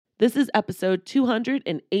This is episode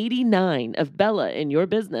 289 of Bella in Your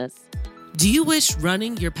Business. Do you wish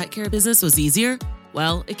running your pet care business was easier?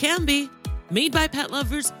 Well, it can be. Made by pet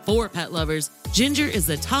lovers for pet lovers, Ginger is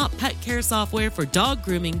the top pet care software for dog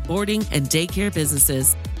grooming, boarding, and daycare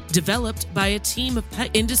businesses. Developed by a team of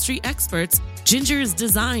pet industry experts, Ginger is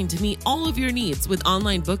designed to meet all of your needs with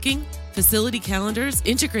online booking, facility calendars,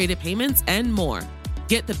 integrated payments, and more.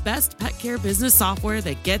 Get the best pet care business software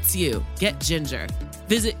that gets you. Get Ginger.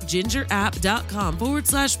 Visit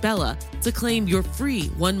gingerapp.com/Bella to claim your free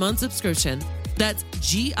 1-month subscription. That's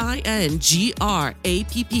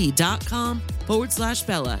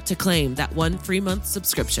gingerapp.com/Bella to claim that 1 free month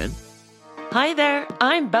subscription. Hi there,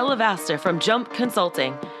 I'm Bella Vasta from Jump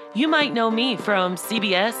Consulting. You might know me from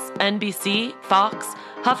CBS, NBC, Fox,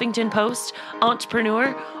 Huffington Post,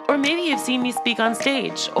 Entrepreneur, or maybe you've seen me speak on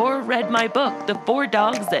stage or read my book, The 4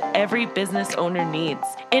 Dogs That Every Business Owner Needs.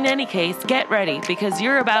 In any case, get ready because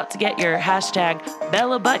you're about to get your hashtag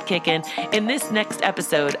Bella butt kicking in this next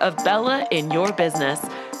episode of Bella in Your Business.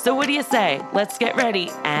 So what do you say? Let's get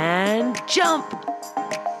ready and jump!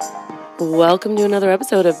 Welcome to another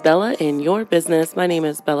episode of Bella in Your Business. My name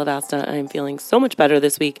is Bella Vasta. I'm feeling so much better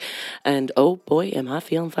this week, and oh boy, am I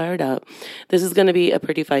feeling fired up. This is going to be a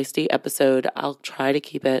pretty feisty episode. I'll try to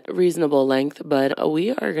keep it reasonable length, but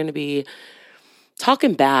we are going to be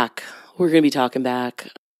talking back. We're going to be talking back.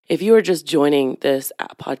 If you are just joining this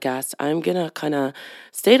podcast, I'm going to kind of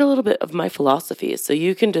state a little bit of my philosophy so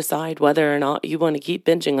you can decide whether or not you want to keep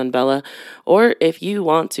binging on Bella or if you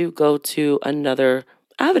want to go to another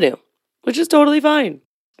avenue, which is totally fine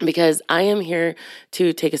because I am here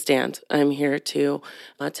to take a stand. I'm here to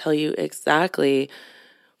tell you exactly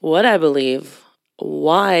what I believe,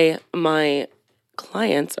 why my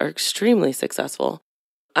clients are extremely successful.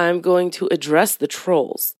 I'm going to address the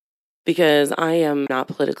trolls because I am not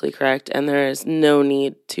politically correct and there is no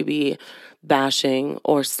need to be bashing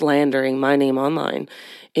or slandering my name online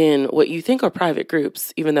in what you think are private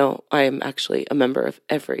groups, even though I am actually a member of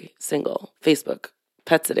every single Facebook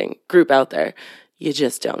pet sitting group out there. You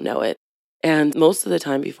just don't know it. And most of the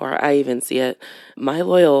time before I even see it, my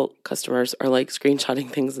loyal customers are like screenshotting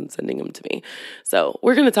things and sending them to me. So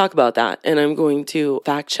we're going to talk about that. And I'm going to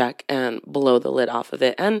fact check and blow the lid off of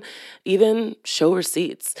it and even show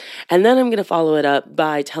receipts. And then I'm going to follow it up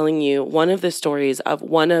by telling you one of the stories of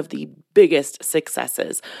one of the biggest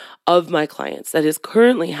successes of my clients that is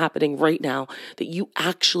currently happening right now that you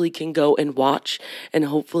actually can go and watch and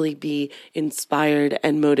hopefully be inspired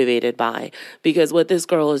and motivated by. Because what this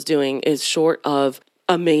girl is doing is short of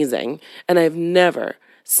amazing. And I've never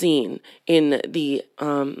seen in the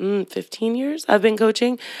 15 years I've been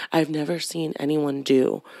coaching, I've never seen anyone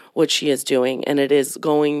do what she is doing. And it is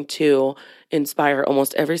going to inspire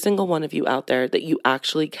almost every single one of you out there that you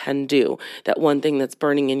actually can do that one thing that's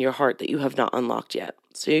burning in your heart that you have not unlocked yet.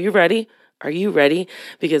 So are you ready? Are you ready?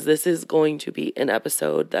 Because this is going to be an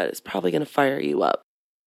episode that is probably going to fire you up.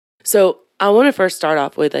 So I want to first start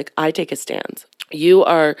off with I take a stand. You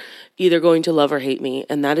are either going to love or hate me,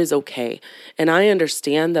 and that is okay. And I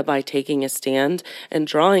understand that by taking a stand and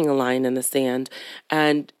drawing a line in the sand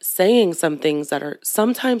and saying some things that are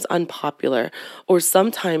sometimes unpopular or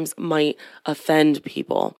sometimes might offend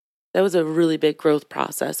people, that was a really big growth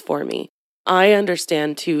process for me. I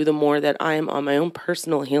understand too, the more that I am on my own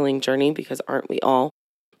personal healing journey, because aren't we all,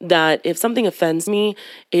 that if something offends me,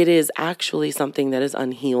 it is actually something that is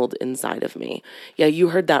unhealed inside of me. Yeah, you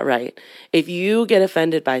heard that right. If you get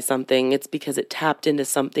offended by something, it's because it tapped into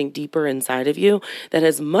something deeper inside of you that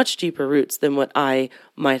has much deeper roots than what I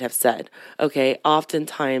might have said. Okay,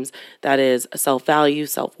 oftentimes that is self-value,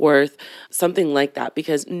 self-worth, something like that,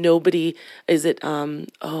 because nobody is it,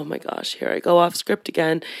 oh my gosh, here I go off script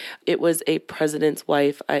again. It was a president's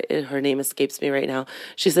wife. Her name escapes me right now.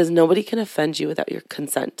 She says, nobody can offend you without your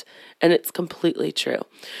consent. And it's completely true.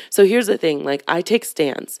 So here's the thing, I take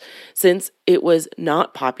stands since it was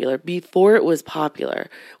not popular, before it was popular,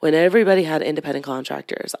 when everybody had independent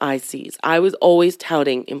contractors, ICs, I was always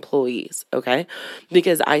touting employees, okay?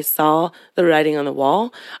 Because I saw the writing on the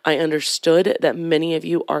wall. I understood that many of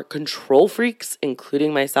you are control freaks,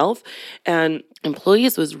 including myself, and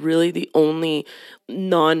employees was really the only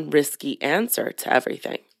non-risky answer to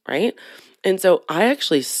everything, right? And so I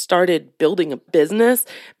actually started building a business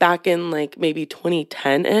back in maybe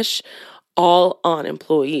 2010-ish, all on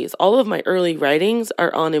employees. All of my early writings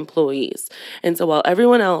are on employees. And so while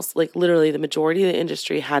everyone else, literally the majority of the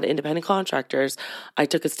industry had independent contractors, I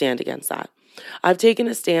took a stand against that. I've taken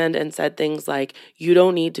a stand and said things like, you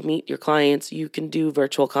don't need to meet your clients. You can do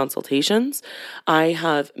virtual consultations. I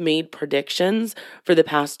have made predictions for the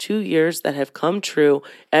past 2 years that have come true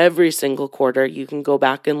every single quarter. You can go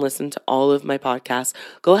back and listen to all of my podcasts.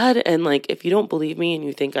 Go ahead and if you don't believe me and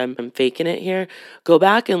you think I'm faking it here, go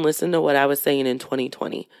back and listen to what I was saying in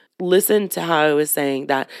 2020. Listen to how I was saying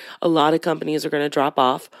that a lot of companies are going to drop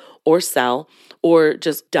off or sell or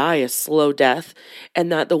just die a slow death,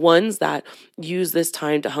 and that the ones that use this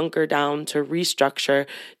time to hunker down, to restructure,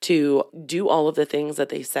 to do all of the things that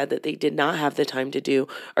they said that they did not have the time to do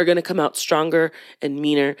are going to come out stronger and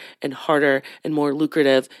meaner and harder and more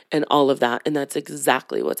lucrative and all of that. And that's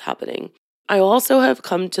exactly what's happening. I also have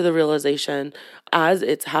come to the realization, as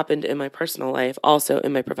it's happened in my personal life, also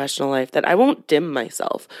in my professional life, that I won't dim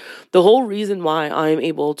myself. The whole reason why I'm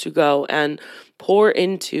able to go and pour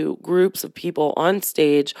into groups of people on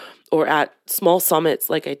stage or at small summits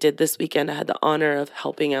like I did this weekend. I had the honor of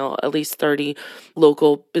helping out at least 30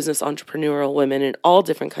 local business entrepreneurial women in all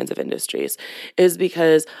different kinds of industries, is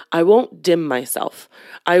because I won't dim myself.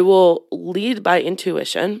 I will lead by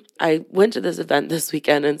intuition. I went to this event this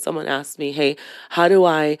weekend and someone asked me, hey, how do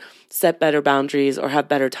I set better boundaries or have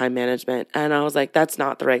better time management? And I was like, that's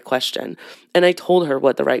not the right question. And I told her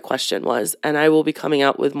what the right question was. And I will be coming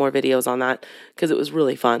out with more videos on that because it was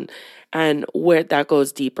really fun. And where that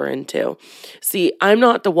goes deeper into. See, I'm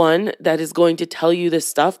not the one that is going to tell you this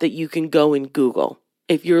stuff that you can go and Google.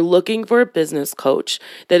 If you're looking for a business coach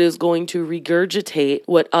that is going to regurgitate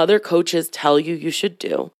what other coaches tell you should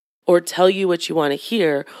do, or tell you what you want to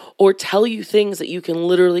hear, or tell you things that you can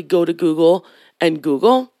literally go to Google and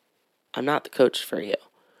Google, I'm not the coach for you.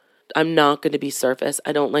 I'm not going to be surface.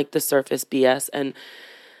 I don't like the surface BS. And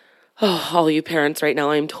all you parents right now,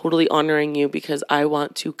 I'm totally honoring you because I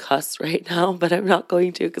want to cuss right now, but I'm not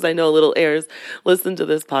going to because I know little heirs listen to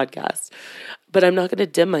this podcast. But I'm not going to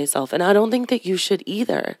dim myself. And I don't think that you should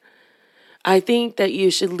either. I think that you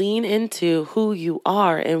should lean into who you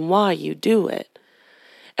are and why you do it.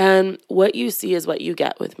 And what you see is what you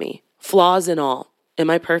get with me. Flaws and all. Am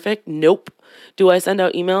I perfect? Nope. Do I send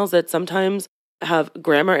out emails that sometimes have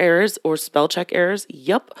grammar errors or spell check errors?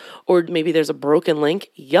 Yup. Or maybe there's a broken link?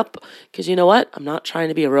 Yup. Because you know what? I'm not trying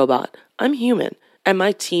to be a robot. I'm human. And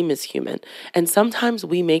my team is human. And sometimes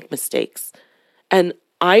we make mistakes. And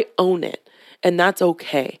I own it. And that's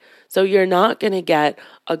okay. So you're not going to get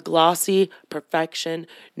a glossy perfection,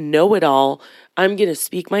 know-it-all. I'm going to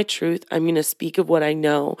speak my truth. I'm going to speak of what I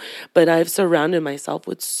know. But I've surrounded myself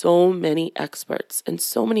with so many experts and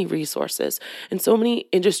so many resources and so many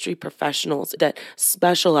industry professionals that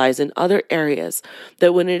specialize in other areas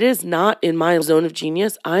that when it is not in my zone of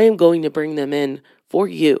genius, I am going to bring them in for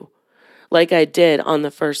you. Like I did on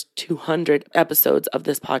the first 200 episodes of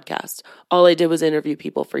this podcast. All I did was interview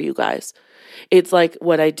people for you guys. It's like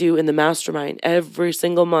what I do in the mastermind. Every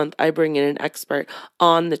single month, I bring in an expert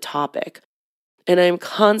on the topic. And I'm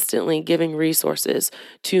constantly giving resources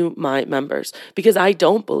to my members because I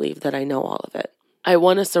don't believe that I know all of it. I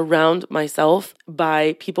want to surround myself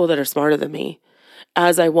by people that are smarter than me,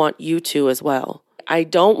 as I want you to as well. I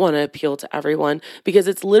don't want to appeal to everyone because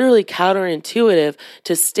it's literally counterintuitive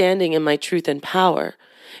to standing in my truth and power.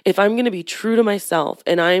 If I'm going to be true to myself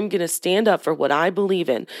and I'm going to stand up for what I believe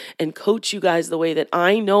in and coach you guys the way that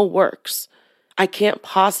I know works, I can't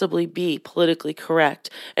possibly be politically correct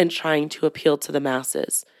and trying to appeal to the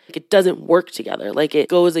masses. It doesn't work together. It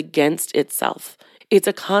goes against itself. It's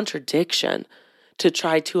a contradiction to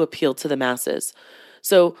try to appeal to the masses.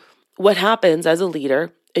 So what happens as a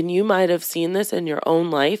leader, and you might have seen this in your own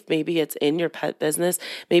life. Maybe it's in your pet business.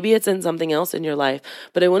 Maybe it's in something else in your life.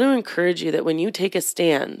 But I want to encourage you that when you take a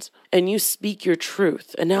stand and you speak your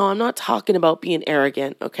truth, and now I'm not talking about being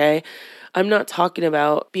arrogant, okay? I'm not talking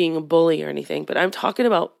about being a bully or anything, but I'm talking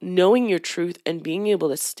about knowing your truth and being able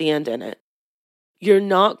to stand in it. You're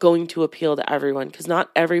not going to appeal to everyone because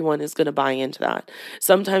not everyone is going to buy into that.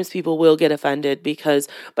 Sometimes people will get offended because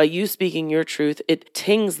by you speaking your truth, it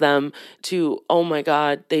tings them to, oh my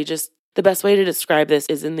God, the best way to describe this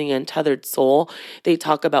is in the Untethered Soul. They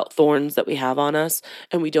talk about thorns that we have on us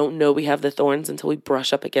and we don't know we have the thorns until we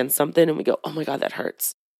brush up against something and we go, oh my God, that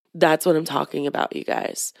hurts. That's what I'm talking about, you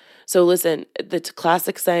guys. So listen, the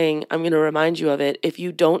classic saying, I'm going to remind you of it. If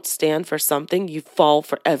you don't stand for something, you fall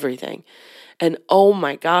for everything. And oh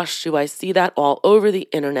my gosh, do I see that all over the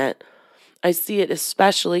internet. I see it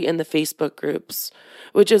especially in the Facebook groups,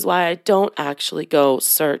 which is why I don't actually go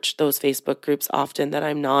search those Facebook groups often that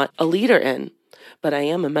I'm not a leader in. But I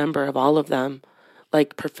am a member of all of them,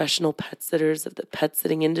 like professional pet sitters of the pet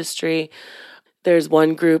sitting industry, There's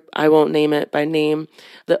one group, I won't name it by name.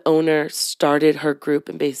 The owner started her group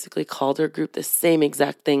and basically called her group the same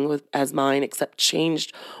exact thing as mine, except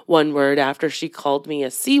changed one word after she called me a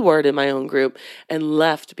C word in my own group and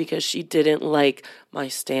left because she didn't like my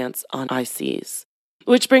stance on ICs.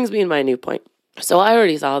 Which brings me to my new point. So I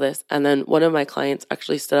already saw this, and then one of my clients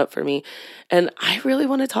actually stood up for me, and I really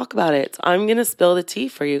want to talk about it. So I'm going to spill the tea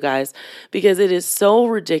for you guys because it is so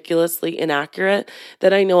ridiculously inaccurate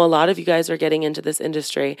that I know a lot of you guys are getting into this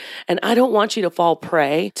industry, and I don't want you to fall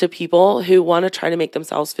prey to people who want to try to make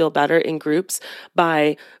themselves feel better in groups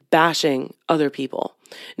by bashing other people.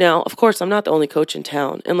 Now, of course, I'm not the only coach in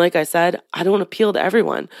town. And like I said, I don't appeal to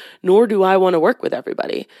everyone, nor do I want to work with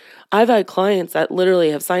everybody. I've had clients that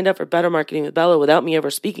literally have signed up for Better Marketing with Bella without me ever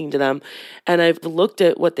speaking to them. And I've looked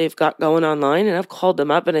at what they've got going online and I've called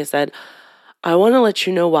them up and I said, I want to let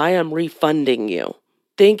you know why I'm refunding you.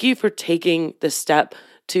 Thank you for taking the step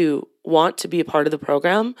to want to be a part of the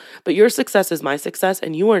program, but your success is my success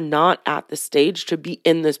and you are not at the stage to be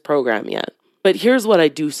in this program yet. But here's what I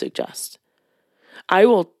do suggest. I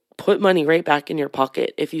will put money right back in your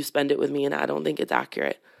pocket if you spend it with me and I don't think it's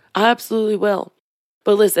accurate. I absolutely will.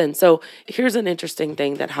 But listen, so here's an interesting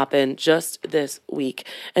thing that happened just this week.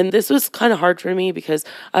 And this was kind of hard for me because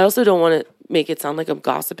I also don't want to make it sound like I'm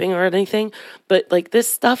gossiping or anything, but like this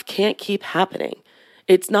stuff can't keep happening.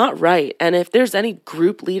 It's not right. And if there's any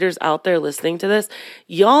group leaders out there listening to this,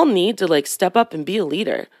 y'all need to like step up and be a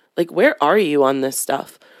leader. Like, where are you on this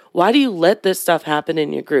stuff? Why do you let this stuff happen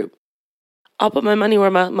in your group? I'll put my money where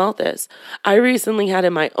my mouth is. I recently had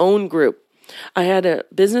in my own group, I had a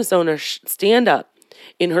business owner stand up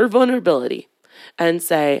in her vulnerability and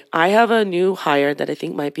say, I have a new hire that I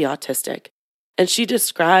think might be autistic. And she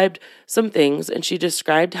described some things and she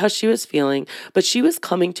described how she was feeling, but she was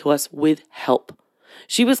coming to us with help.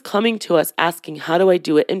 She was coming to us asking, how do I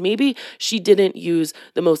do it? And maybe she didn't use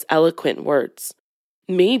the most eloquent words.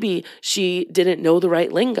 Maybe she didn't know the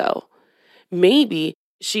right lingo. Maybe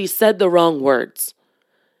she said the wrong words.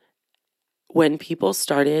 When people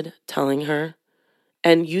started telling her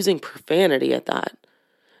and using profanity at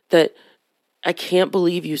that I can't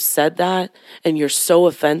believe you said that and you're so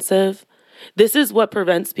offensive. This is what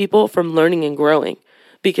prevents people from learning and growing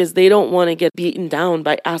because they don't want to get beaten down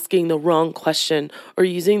by asking the wrong question or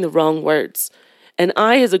using the wrong words. And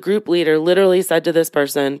I, as a group leader, literally said to this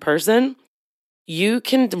person, you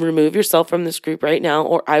can remove yourself from this group right now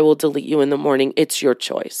or I will delete you in the morning. It's your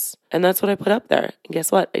choice. And that's what I put up there. And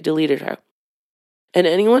guess what? I deleted her. And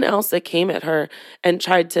anyone else that came at her and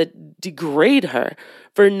tried to degrade her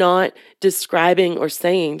for not describing or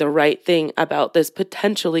saying the right thing about this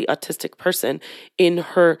potentially autistic person in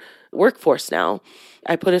her workforce now,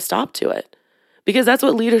 I put a stop to it. Because that's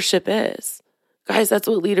what leadership is. Guys, that's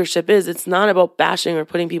what leadership is. It's not about bashing or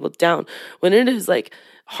putting people down. When it is like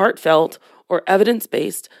heartfelt or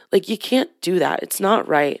evidence-based, like you can't do that. It's not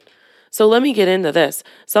right. So let me get into this.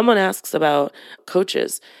 Someone asks about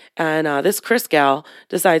coaches, and this Chris gal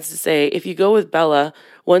decides to say, if you go with Bella,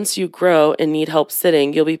 once you grow and need help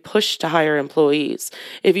sitting, you'll be pushed to hire employees.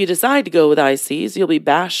 If you decide to go with ICs, you'll be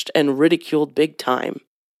bashed and ridiculed big time.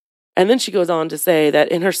 And then she goes on to say that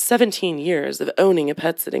in her 17 years of owning a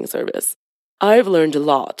pet sitting service, I've learned a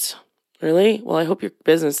lot. Really? Well, I hope your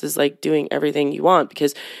business is like doing everything you want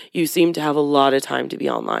because you seem to have a lot of time to be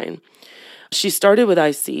online. She started with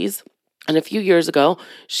ICs. And a few years ago,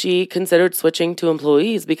 she considered switching to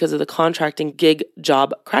employees because of the contracting gig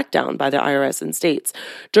job crackdown by the IRS in states.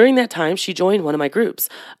 During that time, she joined one of my groups.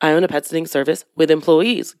 I own a pet sitting service with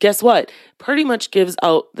employees. Guess what? Pretty much gives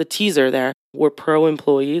out the teaser there. We're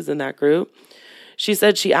pro-employees in that group. She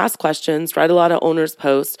said she asked questions, read a lot of owners'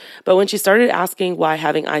 posts, but when she started asking why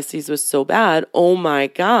having ICs was so bad, oh my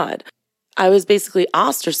God, I was basically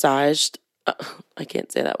ostracized. I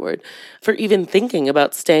can't say that word, for even thinking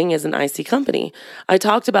about staying as an IC company. I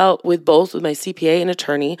talked about with my CPA and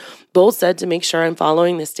attorney, both said to make sure I'm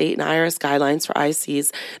following the state and IRS guidelines for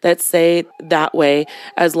ICs that say that way,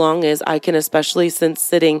 as long as I can, especially since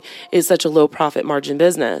sitting is such a low profit margin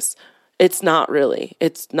business. It's not really.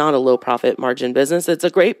 It's not a low profit margin business. It's a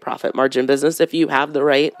great profit margin business if you have the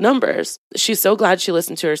right numbers. She's so glad she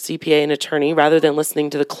listened to her CPA and attorney rather than listening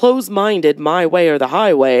to the closed-minded my way or the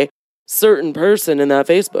highway certain person in that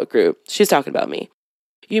Facebook group. She's talking about me.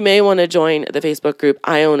 You may want to join the Facebook group,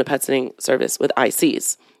 I own a pet sitting service with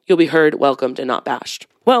ICs. You'll be heard, welcomed, and not bashed.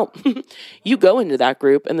 Well, you go into that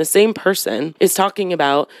group and the same person is talking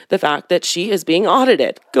about the fact that she is being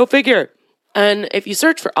audited. Go figure. And if you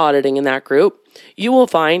search for auditing in that group, you will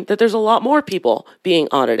find that there's a lot more people being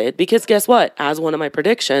audited because guess what? As one of my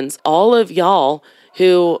predictions, all of y'all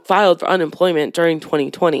who filed for unemployment during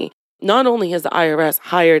 2020 not only has the IRS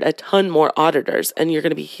hired a ton more auditors, and you're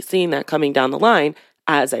going to be seeing that coming down the line,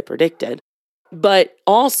 as I predicted, but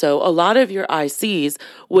also a lot of your ICs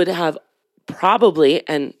would have probably,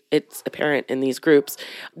 and it's apparent in these groups,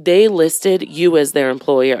 they listed you as their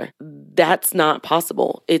employer. That's not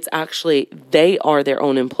possible. It's actually, they are their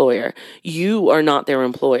own employer. You are not their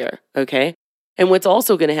employer, okay? And what's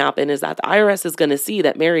also going to happen is that the IRS is going to see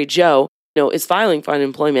that Mary Jo, is filing for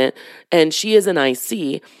unemployment and she is an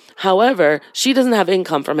IC. However, she doesn't have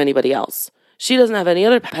income from anybody else. She doesn't have any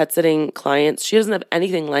other pet sitting clients. She doesn't have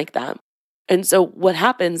anything like that. And so what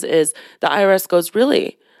happens is the IRS goes,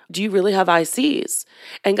 really? Do you really have ICs?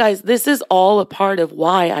 And guys, this is all a part of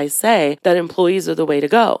why I say that employees are the way to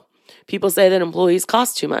go. People say that employees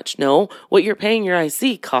cost too much. No, what you're paying your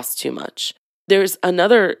IC costs too much. There's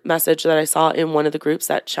another message that I saw in one of the groups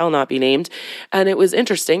that shall not be named. And it was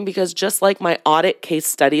interesting because just like my audit case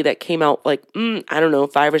study that came out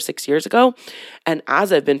 5 or 6 years ago. And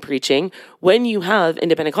as I've been preaching, when you have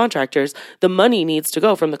independent contractors, the money needs to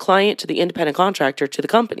go from the client to the independent contractor to the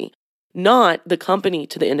company, not the company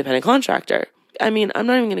to the independent contractor. I mean, I'm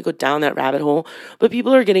not even going to go down that rabbit hole, but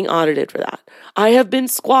people are getting audited for that. I have been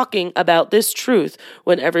squawking about this truth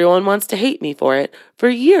when everyone wants to hate me for it for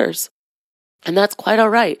years. And that's quite all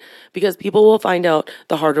right, because people will find out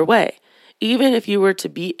the harder way. Even if you were to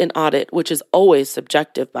beat an audit, which is always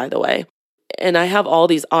subjective, by the way, and I have all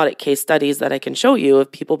these audit case studies that I can show you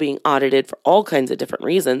of people being audited for all kinds of different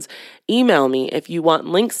reasons. Email me if you want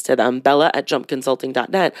links to them,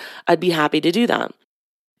 bella@jumpconsulting.net. I'd be happy to do that.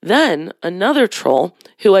 Then another troll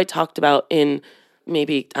who I talked about in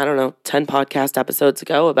maybe, 10 podcast episodes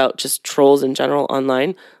ago about just trolls in general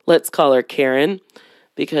online. Let's call her Karen,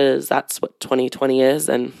 because that's what 2020 is,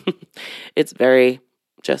 and it's very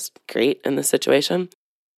just great in this situation.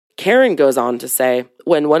 Karen goes on to say,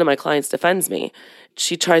 when one of my clients defends me,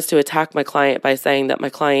 she tries to attack my client by saying that my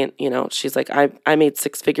client, she's like, I made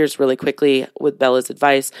 6 figures really quickly with Bella's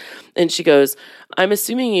advice. And she goes, I'm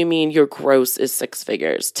assuming you mean your gross is 6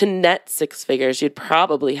 figures. To net 6 figures, you'd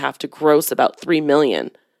probably have to gross about 3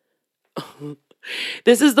 million.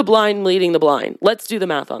 This is the blind leading the blind. Let's do the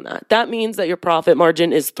math on that. That means that your profit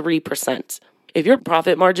margin is 3%. If your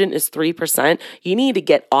profit margin is 3%, you need to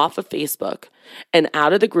get off of Facebook and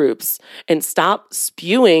out of the groups and stop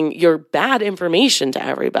spewing your bad information to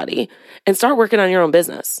everybody and start working on your own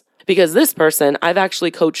business. Because this person, I've actually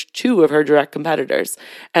coached 2 of her direct competitors,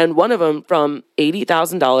 and one of them from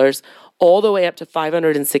 $80,000 all the way up to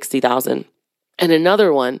 $560,000. And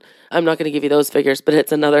another one, I'm not going to give you those figures, but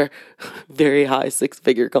it's another very high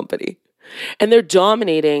 6-figure company. And they're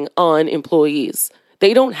dominating on employees.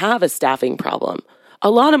 They don't have a staffing problem. A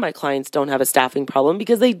lot of my clients don't have a staffing problem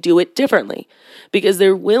because they do it differently, because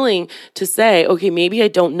they're willing to say, okay, maybe I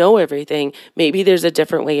don't know everything. Maybe there's a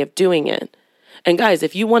different way of doing it. And guys,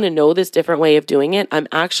 if you want to know this different way of doing it, I'm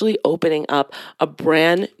actually opening up a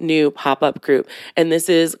brand new pop-up group. And this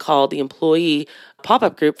is called the Employee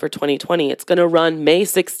Pop-Up Group for 2020. It's going to run May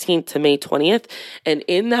 16th to May 20th. And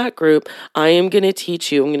in that group, I am going to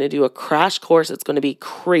teach you, I'm going to do a crash course. It's going to be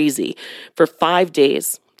crazy for 5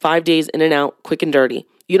 days. 5 days in and out, quick and dirty.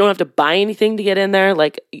 You don't have to buy anything to get in there.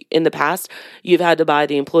 Like in the past, you've had to buy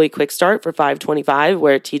the Employee Quick Start for $525,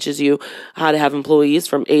 where it teaches you how to have employees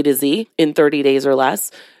from A to Z in 30 days or less.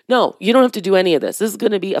 No, you don't have to do any of this. This is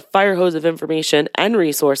going to be a fire hose of information and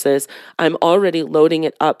resources. I'm already loading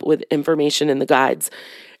it up with information in the guides.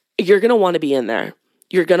 You're going to want to be in there.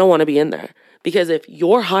 You're going to want to be in there. Because if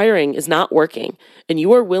your hiring is not working and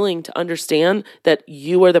you are willing to understand that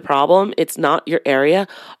you are the problem, it's not your area,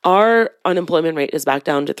 our unemployment rate is back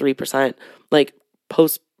down to 3%, like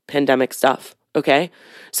post-pandemic stuff, okay?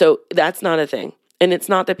 So that's not a thing. And it's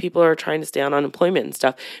not that people are trying to stay on unemployment and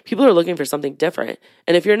stuff. People are looking for something different.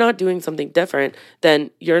 And if you're not doing something different,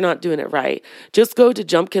 then you're not doing it right. Just go to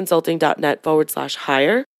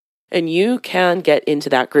jumpconsulting.net/hire and you can get into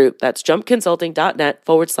that group. That's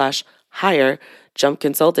jumpconsulting.net/hire,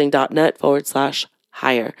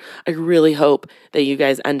 jumpconsulting.net/hire. I really hope that you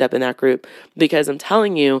guys end up in that group, because I'm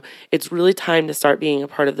telling you, it's really time to start being a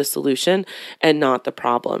part of the solution and not the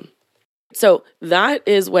problem. So that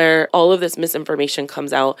is where all of this misinformation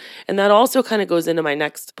comes out. And that also kind of goes into my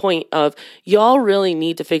next point of y'all really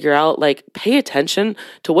need to figure out, like, pay attention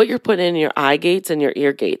to what you're putting in your eye gates and your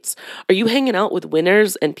ear gates. Are you hanging out with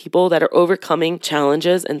winners and people that are overcoming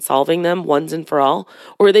challenges and solving them once and for all?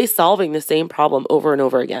 Or are they solving the same problem over and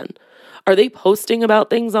over again? Are they posting about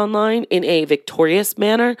things online in a victorious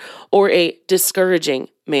manner or a discouraging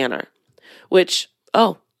manner? Which,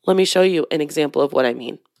 let me show you an example of what I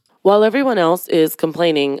mean. While everyone else is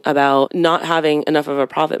complaining about not having enough of a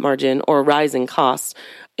profit margin or rising costs,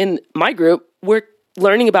 in my group, we're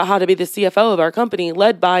learning about how to be the CFO of our company,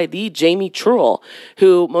 led by the Jamie Truel,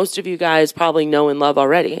 who most of you guys probably know and love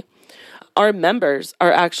already. Our members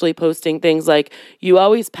are actually posting things like, you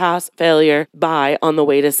always pass failure by on the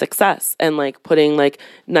way to success, and like putting like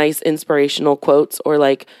nice inspirational quotes or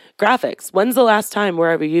like graphics. When's the last time,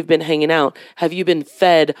 wherever you've been hanging out, have you been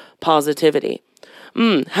fed positivity?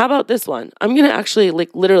 How about this one? I'm going to actually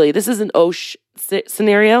literally, this is an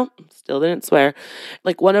scenario. Still didn't swear.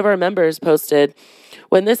 Like one of our members posted,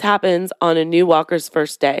 when this happens on a new walker's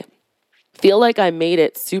first day, feel like I made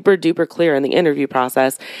it super duper clear in the interview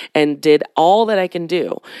process and did all that I can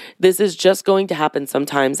do. This is just going to happen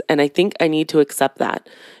sometimes, and I think I need to accept that.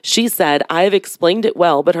 She said, I have explained it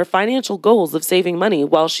well, but her financial goals of saving money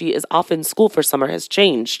while she is off in school for summer has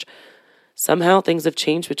changed. Somehow things have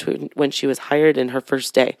changed between when she was hired and her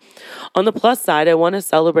first day. On the plus side, I want to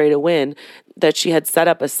celebrate a win that she had set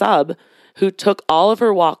up a sub who took all of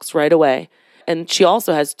her walks right away. And she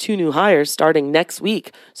also has 2 new hires starting next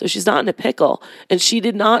week. So she's not in a pickle. And she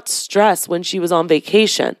did not stress when she was on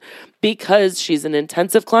vacation because she's an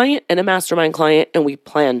intensive client and a mastermind client, and we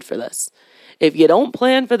planned for this. If you don't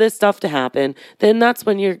plan for this stuff to happen, then that's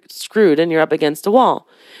when you're screwed and you're up against a wall.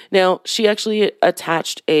 Now, she actually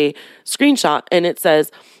attached a screenshot, and it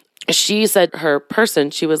says, she said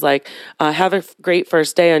she was like, have a great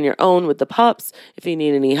first day on your own with the pups. If you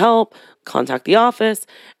need any help, contact the office.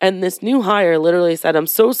 And this new hire literally said, I'm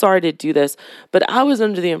so sorry to do this, but I was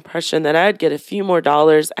under the impression that I'd get a few more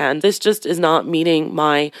dollars, and this just is not meeting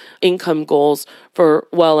my income goals for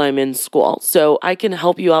while I'm in school. So I can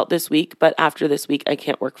help you out this week, but after this week, I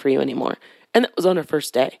can't work for you anymore. And that was on her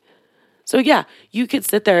first day. So yeah, you could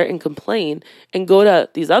sit there and complain and go to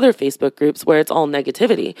these other Facebook groups where it's all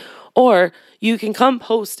negativity. Or you can come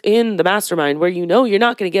post in the mastermind where you know you're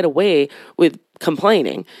not going to get away with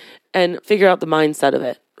complaining and figure out the mindset of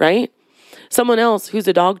it, right? Someone else who's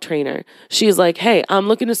a dog trainer, she's like, hey, I'm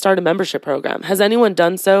looking to start a membership program. Has anyone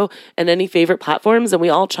done so, and any favorite platforms? And we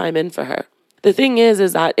all chime in for her. The thing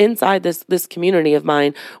is that inside this community of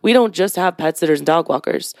mine, we don't just have pet sitters and dog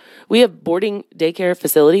walkers. We have boarding daycare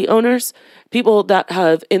facility owners, people that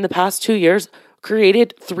have in the past 2 years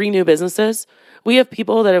created 3 new businesses. We have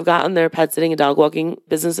people that have gotten their pet sitting and dog walking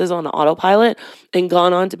businesses on autopilot and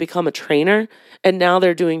gone on to become a trainer. And now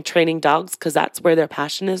they're doing training dogs because that's where their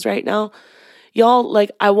passion is right now. Y'all, like,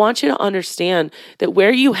 I want you to understand that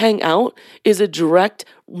where you hang out is a direct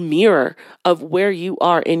mirror of where you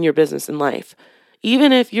are in your business and life.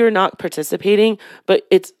 Even if you're not participating, but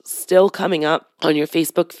it's still coming up on your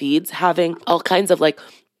Facebook feeds, having all kinds of like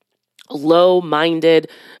low-minded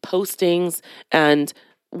postings and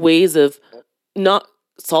ways of not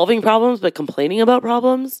solving problems, but complaining about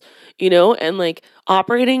problems, and like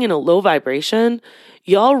operating in a low vibration,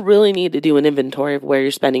 y'all really need to do an inventory of where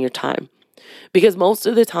you're spending your time. Because most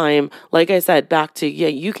of the time, like I said, back to,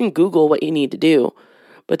 you can Google what you need to do.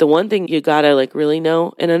 But the one thing you gotta like really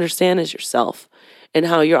know and understand is yourself and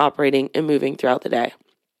how you're operating and moving throughout the day.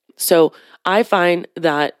 So I find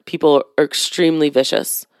that people are extremely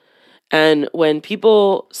vicious. And when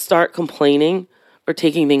people start complaining or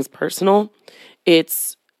taking things personal,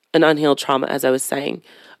 it's an unhealed trauma, as I was saying.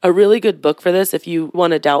 A really good book for this, if you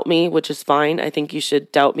want to doubt me, which is fine. I think you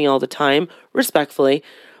should doubt me all the time, respectfully.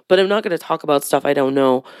 But I'm not going to talk about stuff I don't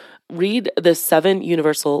know. Read The 7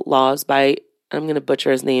 Universal Laws by, I'm going to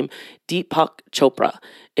butcher his name, Deepak Chopra.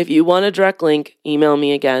 If you want a direct link, email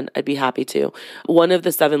me again. I'd be happy to. One of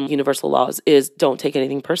the 7 universal laws is don't take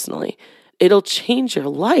anything personally. It'll change your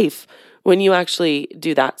life when you actually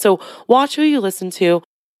do that. So watch who you listen to.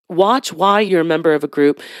 Watch why you're a member of a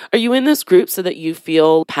group. Are you in this group so that you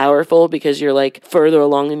feel powerful because you're like further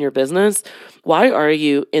along in your business? Why are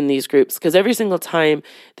you in these groups? Because every single time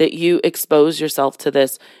that you expose yourself to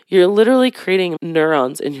this, you're literally creating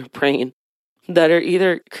neurons in your brain that are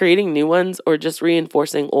either creating new ones or just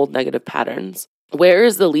reinforcing old negative patterns. Where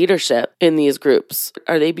is the leadership in these groups?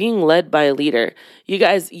 Are they being led by a leader? You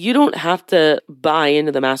guys, you don't have to buy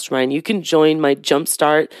into the mastermind. You can join my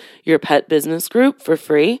Jumpstart Your Pet Business group for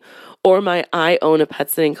free, or my I Own a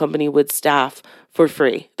Pet Sitting Company with Staff for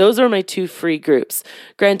free. Those are my 2 free groups.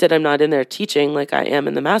 Granted, I'm not in there teaching like I am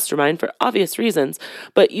in the mastermind for obvious reasons,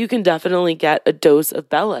 but you can definitely get a dose of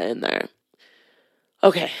Bella in there.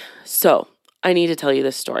 Okay, so I need to tell you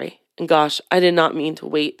this story. And gosh, I did not mean to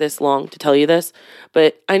wait this long to tell you this,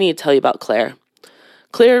 but I need to tell you about Claire.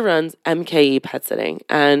 Claire runs MKE Pet Sitting,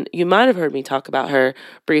 and you might have heard me talk about her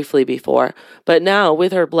briefly before, but now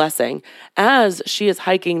with her blessing, as she is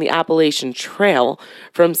hiking the Appalachian Trail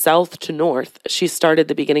from south to north, she started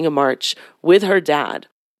the beginning of March with her dad.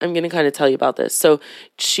 I'm going to kind of tell you about this. So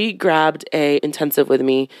she grabbed a intensive with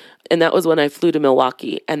me, and that was when I flew to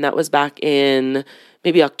Milwaukee, and that was back in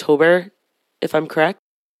maybe October, if I'm correct.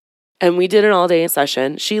 And we did an all-day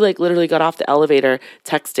session. She literally got off the elevator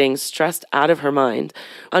texting, stressed out of her mind,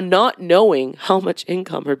 on not knowing how much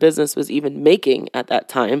income her business was even making at that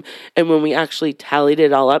time. And when we actually tallied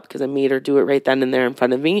it all up, because I made her do it right then and there in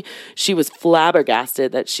front of me, she was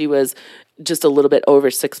flabbergasted that she was just a little bit over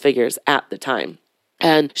 6 figures at the time.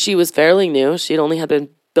 And she was fairly new. She'd only had been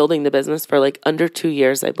building the business for under 2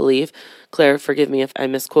 years, I believe. Claire, forgive me if I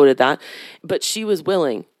misquoted that. But she was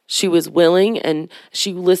willing. She was willing, and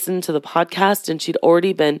she listened to the podcast, and she'd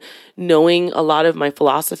already been knowing a lot of my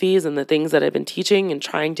philosophies and the things that I've been teaching and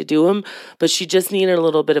trying to do them, but she just needed a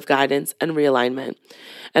little bit of guidance and realignment.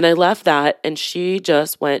 And I left that, and she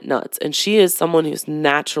just went nuts. And she is someone who's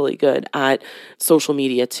naturally good at social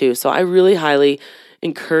media too. So I really highly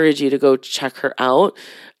encourage you to go check her out.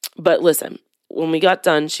 But listen, when we got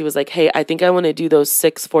done, she was like, hey, I think I want to do those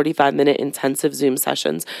 6 45-minute intensive Zoom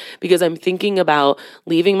sessions because I'm thinking about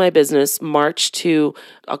leaving my business March to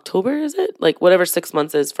October, is it? Whatever 6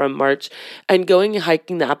 months is from March, and going and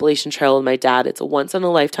hiking the Appalachian Trail with my dad. It's a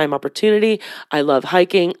once-in-a-lifetime opportunity. I love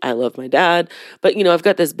hiking. I love my dad. But, I've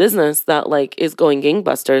got this business that is going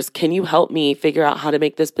gangbusters. Can you help me figure out how to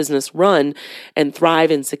make this business run and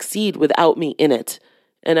thrive and succeed without me in it?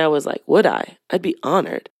 And I was like, would I? I'd be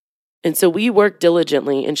honored. And so we work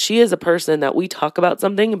diligently, and she is a person that we talk about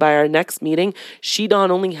something, and by our next meeting, she not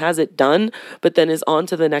only has it done, but then is on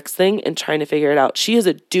to the next thing and trying to figure it out. She is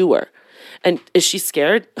a doer. And is she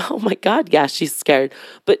scared? Oh my God, yes, she's scared.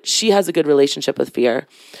 But she has a good relationship with fear.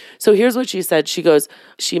 So here's what she said. She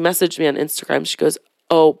messaged me on Instagram. She goes,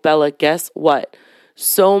 oh, Bella, guess what?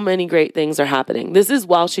 So many great things are happening. This is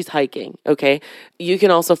while she's hiking, okay? You can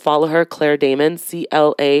also follow her, Claire Damon,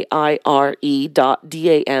 CLAIRE.DAMON.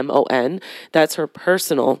 That's her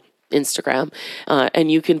personal Instagram. And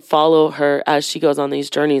you can follow her as she goes on these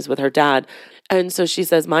journeys with her dad. And so she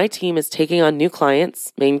says, my team is taking on new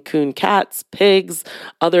clients, Maine Coon cats, pigs,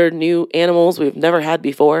 other new animals we've never had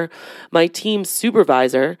before. My team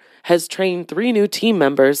supervisor has trained 3 new team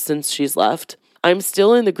members since she's left. I'm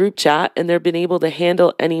still in the group chat, and they've been able to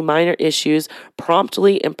handle any minor issues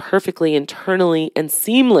promptly and perfectly internally and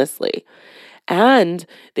seamlessly. And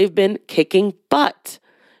they've been kicking butt.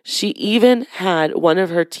 She even had one of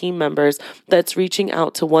her team members that's reaching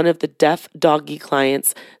out to one of the deaf doggy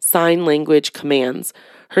clients' sign language commands.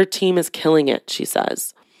 Her team is killing it, she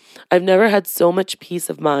says. I've never had so much peace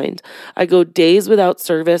of mind. I go days without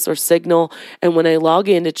service or signal, and when I log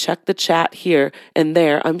in to check the chat here and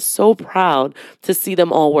there, I'm so proud to see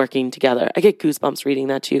them all working together. I get goosebumps reading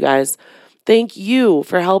that to you guys. Thank you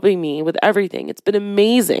for helping me with everything. It's been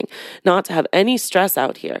amazing not to have any stress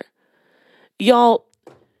out here. Y'all,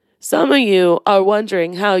 some of you are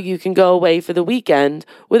wondering how you can go away for the weekend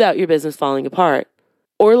without your business falling apart,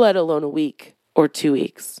 or let alone a week or 2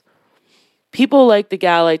 weeks. People like the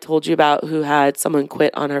gal I told you about who had someone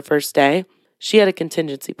quit on her first day, she had a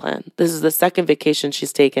contingency plan. This is the second vacation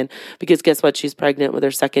she's taken because guess what? She's pregnant with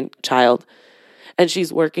her second child. And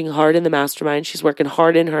she's working hard in the mastermind. She's working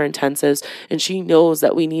hard in her intensives. And she knows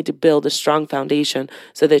that we need to build a strong foundation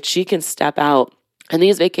so that she can step out. And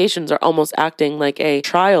these vacations are almost acting like a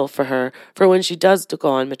trial for her for when she does to go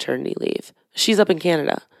on maternity leave. She's up in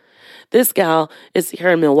Canada. This gal is here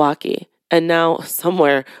in Milwaukee. And now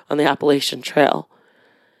somewhere on the Appalachian Trail.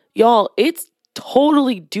 Y'all, it's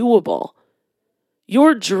totally doable.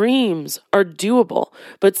 Your dreams are doable,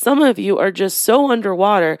 but some of you are just so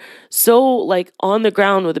underwater, so on the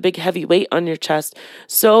ground with a big heavy weight on your chest,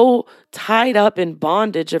 so tied up in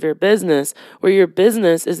bondage of your business where your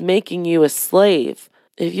business is making you a slave.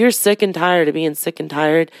 If you're sick and tired of being sick and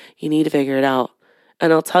tired, you need to figure it out.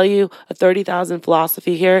 And I'll tell you a 30,000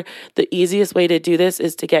 philosophy here. The easiest way to do this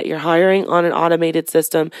is to get your hiring on an automated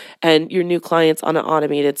system and your new clients on an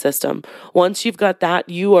automated system. Once you've got that,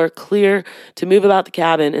 you are clear to move about the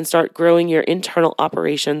cabin and start growing your internal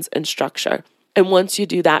operations and structure. And once you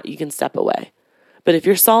do that, you can step away. But if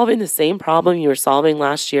you're solving the same problem you were solving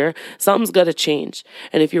last year, something's got to change.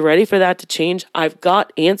 And if you're ready for that to change, I've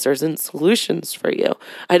got answers and solutions for you.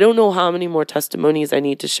 I don't know how many more testimonies I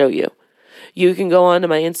need to show you. You can go onto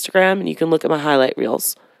my Instagram and you can look at my highlight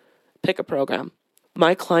reels. Pick a program.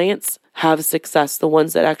 My clients have success, the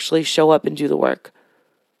ones that actually show up and do the work.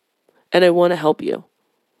 And I want to help you.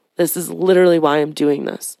 This is literally why I'm doing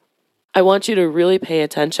this. I want you to really pay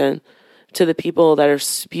attention to the people that are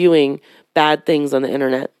spewing bad things on the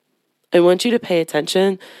internet. I want you to pay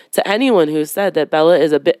attention to anyone who said that Bella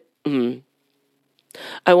is a bit...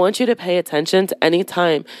 I want you to pay attention to any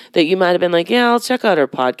time that you might have been like, yeah, I'll check out her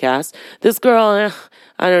podcast. This girl,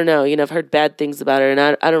 I don't know. I've heard bad things about her, and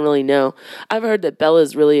I don't really know. I've heard that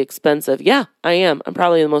Bella's really expensive. Yeah, I am. I'm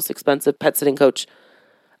probably the most expensive pet sitting coach.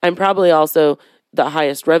 I'm probably also the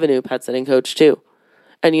highest revenue pet sitting coach, too.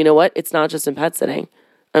 And you know what? It's not just in pet sitting.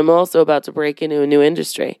 I'm also about to break into a new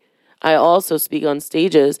industry. I also speak on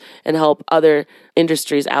stages and help other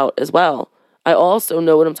industries out as well. I also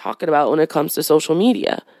know what I'm talking about when it comes to social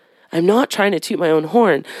media. I'm not trying to toot my own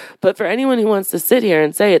horn, but for anyone who wants to sit here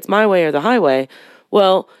and say it's my way or the highway,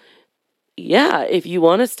 well, yeah, if you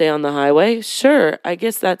want to stay on the highway, sure, I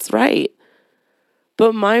guess that's right.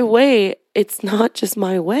 But my way, it's not just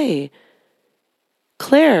my way.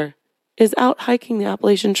 Claire is out hiking the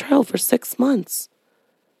Appalachian Trail for 6 months.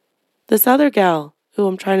 This other gal, who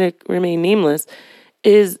I'm trying to remain nameless,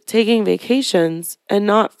 is taking vacations and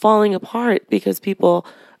not falling apart because people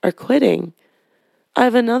are quitting. I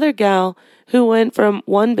have another gal who went from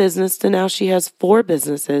one business to now she has 4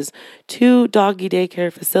 businesses, 2 doggy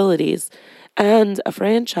daycare facilities, and a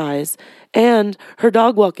franchise, and her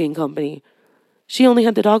dog walking company. She only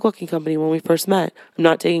had the dog walking company when we first met. I'm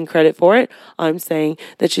not taking credit for it. I'm saying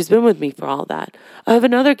that she's been with me for all that. I have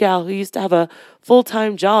another gal who used to have a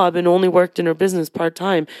full-time job and only worked in her business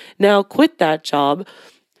part-time. Now quit that job.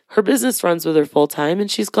 Her business runs with her full-time,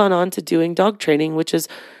 and she's gone on to doing dog training, which is,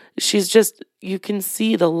 you can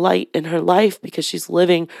see the light in her life because she's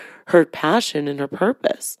living her passion and her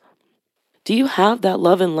purpose. Do you have that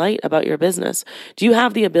love and light about your business? Do you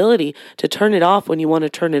have the ability to turn it off when you want to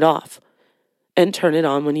turn it off? And turn it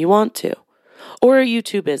on when you want to? Or are you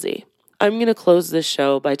too busy? I'm going to close this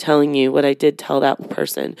show by telling you what I did tell that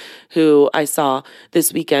person who I saw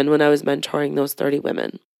this weekend when I was mentoring those 30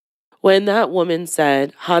 women. When that woman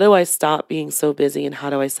said, how do I stop being so busy and how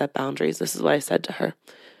do I set boundaries? This is what I said to her.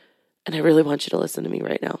 And I really want you to listen to me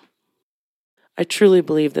right now. I truly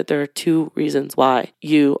believe that there are 2 reasons why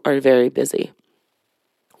you are very busy.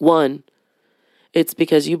 1, it's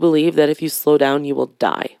because you believe that if you slow down, you will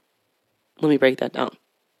die. Let me break that down.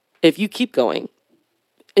 If you keep going,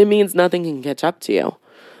 it means nothing can catch up to you.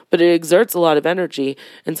 But it exerts a lot of energy,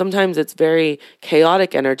 and sometimes it's very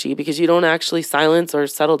chaotic energy because you don't actually silence or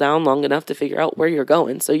settle down long enough to figure out where you're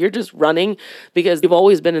going. So you're just running because you've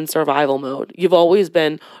always been in survival mode. You've always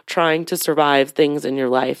been trying to survive things in your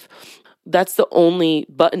life. That's the only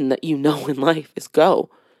button that you know in life is go.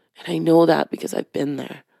 And I know that because I've been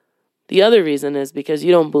there. The other reason is because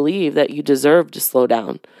you don't believe that you deserve to slow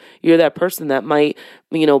down. You're that person that might,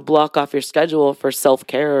 block off your schedule for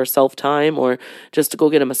self-care or self-time or just to go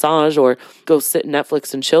get a massage or go sit in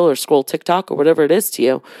Netflix and chill or scroll TikTok or whatever it is to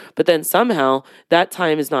you. But then somehow that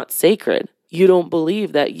time is not sacred. You don't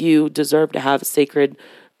believe that you deserve to have a sacred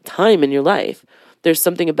time in your life. There's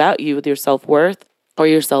something about you with your self-worth or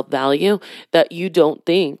your self-value that you don't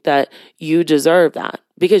think that you deserve that.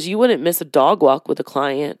 Because you wouldn't miss a dog walk with a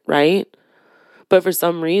client, right? But for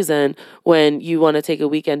some reason, when you want to take a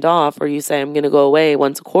weekend off or you say, I'm going to go away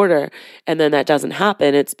once a quarter, and then that doesn't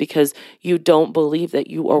happen, it's because you don't believe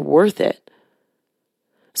that you are worth it.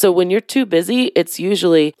 So when you're too busy, it's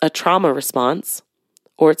usually a trauma response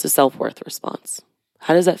or it's a self-worth response.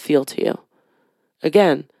 How does that feel to you?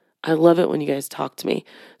 Again, I love it when you guys talk to me.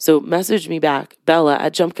 So message me back,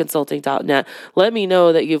 bella@jumpconsulting.net. Let me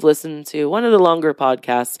know that you've listened to one of the longer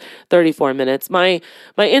podcasts, 34 minutes. My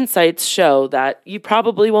insights show that you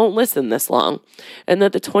probably won't listen this long and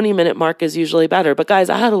that the 20-minute mark is usually better. But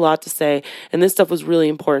guys, I had a lot to say, and this stuff was really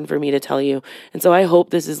important for me to tell you. And so I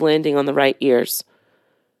hope this is landing on the right ears.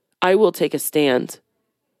 I will take a stand.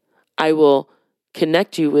 I will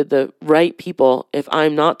connect you with the right people if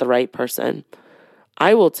I'm not the right person.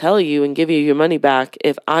 I will tell you and give you your money back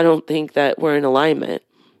if I don't think that we're in alignment.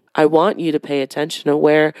 I want you to pay attention to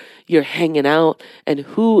where you're hanging out and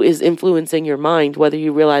who is influencing your mind, whether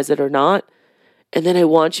you realize it or not. And then I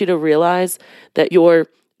want you to realize that your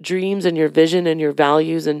dreams and your vision and your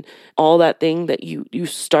values and all that thing that you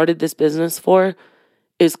started this business for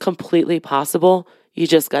is completely possible. You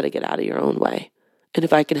just got to get out of your own way. And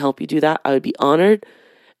if I can help you do that, I would be honored.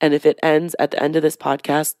 And if it ends at the end of this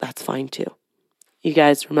podcast, that's fine too. You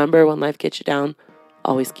guys, remember, when life gets you down,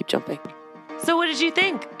 always keep jumping. So what did you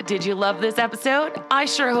think? Did you love this episode? I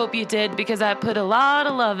sure hope you did, because I put a lot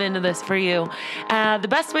of love into this for you. The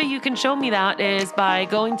best way you can show me that is by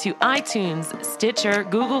going to iTunes, Stitcher,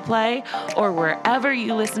 Google Play, or wherever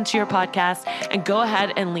you listen to your podcast, and go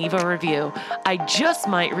ahead and leave a review. I just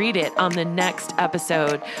might read it on the next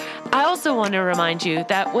episode. I also want to remind you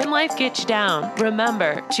that when life gets you down,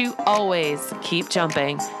 remember to always keep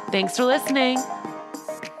jumping. Thanks for listening.